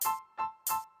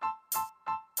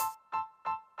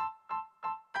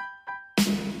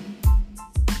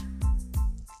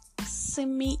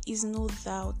Simi is no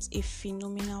doubt a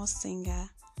phenomenal singer,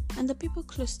 and the people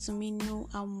close to me know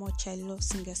how much I love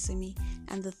singer Simi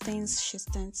and the things she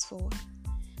stands for.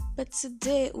 But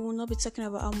today we will not be talking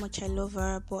about how much I love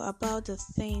her, but about the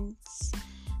things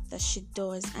that she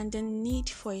does and the need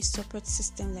for a support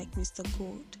system like Mr.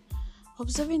 Gold.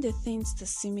 Observing the things that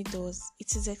Simi does,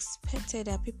 it is expected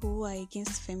that people who are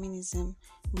against feminism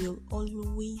will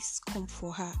always come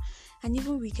for her and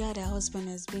even regard her husband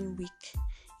as being weak.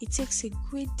 It takes a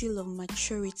great deal of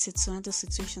maturity to handle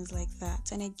situations like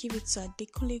that, and I give it to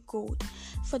Adekunle Gold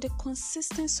for the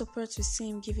consistent support we see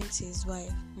him giving to his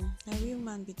wife. A real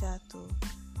man be that though.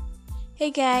 Hey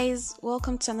guys,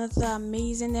 welcome to another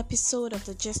amazing episode of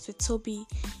the Just with Tobi.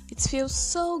 It feels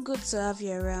so good to have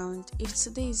you around. If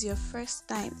today is your first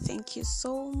time, thank you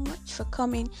so much for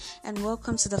coming and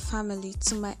welcome to the family.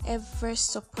 To my ever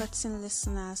supporting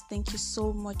listeners, thank you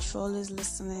so much for always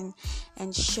listening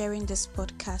and sharing this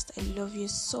podcast. I love you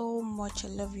so much. I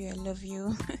love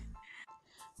you.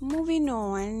 Moving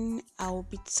on, I'll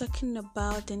be talking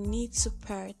about the need to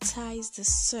prioritize the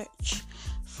search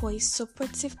for a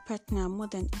supportive partner more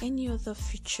than any other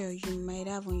feature you might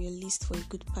have on your list for a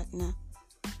good partner.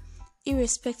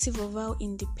 Irrespective of how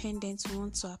independent you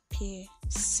want to appear,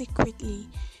 secretly,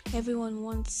 everyone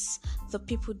wants the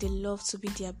people they love to be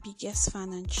their biggest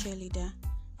fan and cheerleader.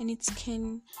 And it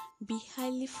can be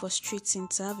highly frustrating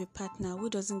to have a partner who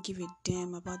doesn't give a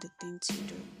damn about the things you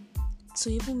do. To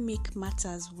even make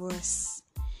matters worse,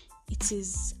 it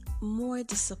is more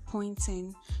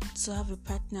disappointing to have a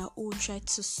partner who will try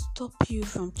to stop you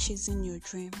from chasing your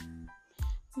dream.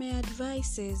 My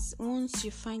advice is, once you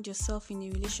find yourself in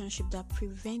a relationship that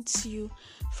prevents you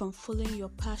from following your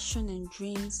passion and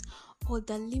dreams, or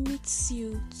that limits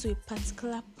you to a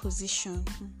particular position,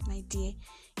 my dear,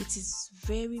 it is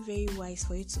very, very wise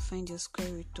for you to find your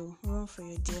square root to run for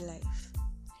your dear life.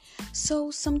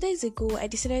 So, some days ago, I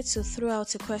decided to throw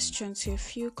out a question to a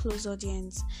few close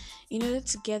audience in order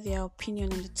to get their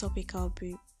opinion on the topic I'll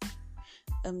be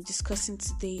discussing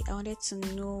today. I wanted to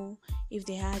know if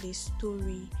they had a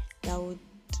story that would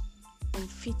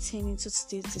fit in into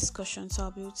today's discussion, so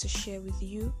I'll be able to share with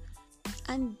you.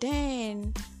 And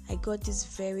then I got this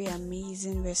very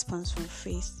amazing response from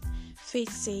Faith.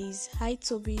 Faith says, "Hi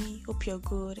Tobi, hope you're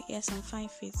good." Yes, I'm fine,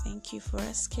 Faith. Thank you for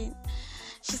asking.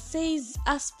 She says,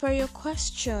 as per your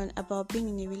question about being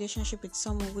in a relationship with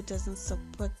someone who doesn't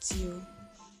support you,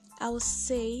 I would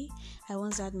say I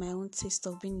once had my own taste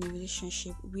of being in a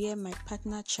relationship where my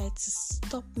partner tried to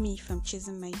stop me from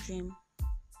chasing my dream.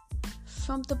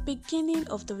 From the beginning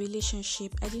of the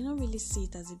relationship, I did not really see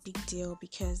it as a big deal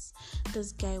because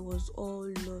this guy was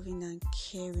all loving and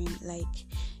caring. Like,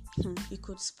 he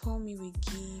could spoil me with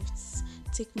gifts,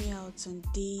 take me out on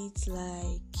dates,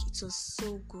 like it was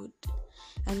so good.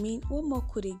 I mean, what more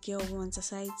could a girl want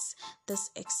aside this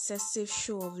excessive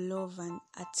show of love and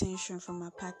attention from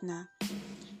her partner?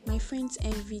 My friends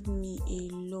envied me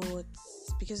a lot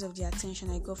because of the attention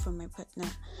I got from my partner,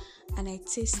 and I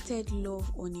tasted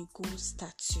love on a gold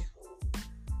statue.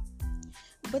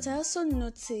 But I also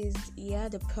noticed he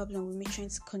had a problem with me trying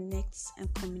to connect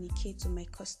and communicate with my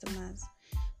customers.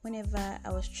 Whenever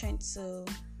I was trying to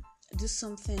do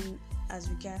something as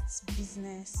regards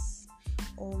business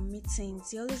or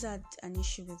meetings, he always had an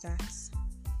issue with that.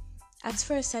 At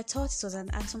first, I thought it was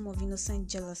an atom of innocent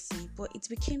jealousy, but it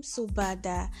became so bad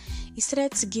that he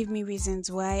started to give me reasons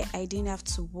why I didn't have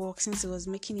to work since he was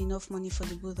making enough money for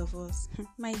the both of us.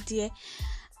 My dear,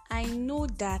 I know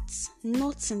that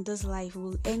not in this life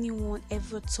will anyone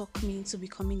ever talk me into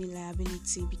becoming a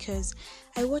liability, because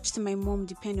I watched my mom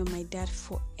depend on my dad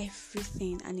for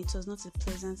everything, and it was not a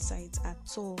pleasant sight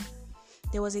at all.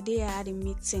 There was a day I had a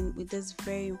meeting with this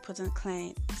very important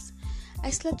client. I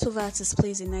slept over at his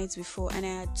place the night before, and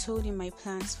I had told him my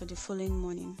plans for the following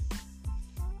morning,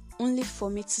 only for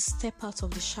me to step out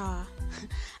of the shower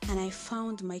and I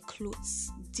found my clothes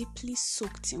deeply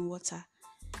soaked in water.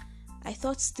 I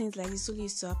thought things like this only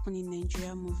used to happen in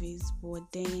Nigerian movies, but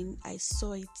then I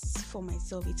saw it for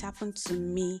myself. It happened to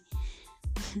me.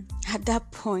 At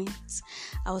that point,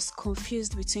 I was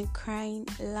confused between crying,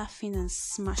 laughing, and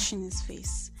smashing his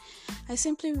face. I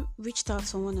simply reached out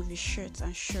for one of his shirts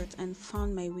and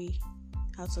found my way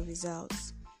out of his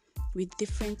house with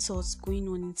different thoughts going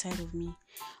on inside of me.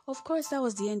 Of course, that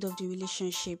was the end of the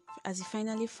relationship, as he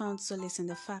finally found solace in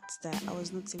the fact that I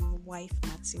was not a wife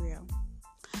material.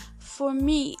 For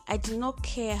me, I do not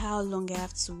care how long I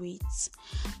have to wait,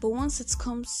 but once it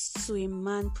comes to a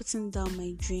man putting down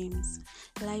my dreams,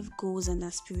 life goals and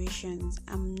aspirations,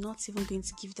 I'm not even going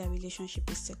to give that relationship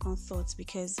a second thought,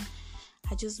 because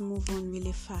I just move on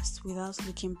really fast without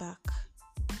looking back.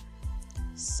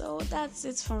 So that's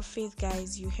it from Faith,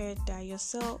 guys. You heard that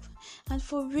yourself. And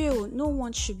for real, no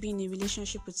one should be in a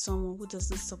relationship with someone who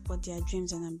doesn't support their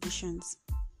dreams and ambitions.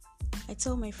 I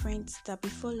tell my friends that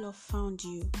before love found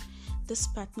you, this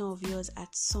partner of yours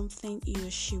had something he or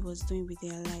she was doing with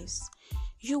their lives.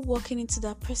 You walking into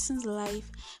that person's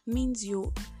life means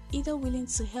you're either willing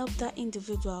to help that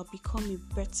individual become a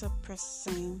better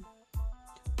person,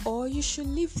 or you should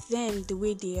leave them the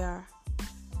way they are.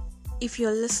 If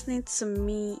you're listening to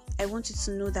me, I want you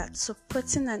to know that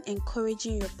supporting and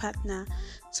encouraging your partner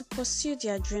to pursue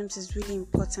their dreams is really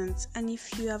important. And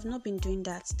if you have not been doing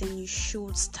that, then you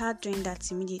should start doing that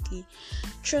immediately.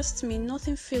 Trust me,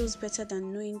 nothing feels better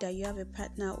than knowing that you have a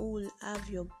partner who will have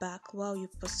your back while you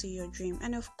pursue your dream.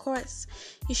 And of course,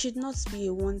 it should not be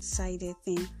a one-sided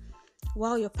thing.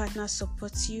 While your partner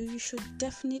supports you, you should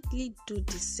definitely do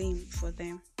the same for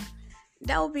them.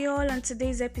 That will be all on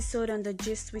today's episode on The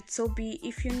Gist with Tobi.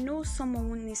 If you know someone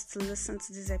who needs to listen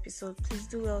to this episode, please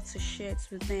do well to share it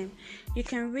with them. You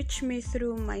can reach me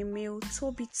through my mail,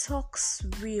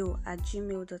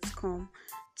 tobitalksreal@gmail.com.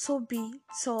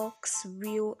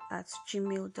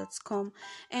 tobitalksreal@gmail.com.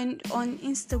 And on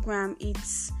Instagram,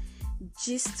 it's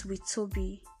Gist with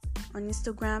Tobi. On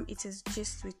Instagram, it is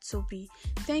Gist with Tobi.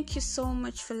 Thank you so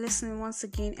much for listening once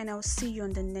again, and I'll see you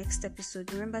on the next episode.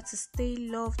 Remember to stay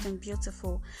loved and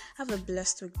beautiful. Have a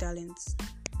blessed week, darlings.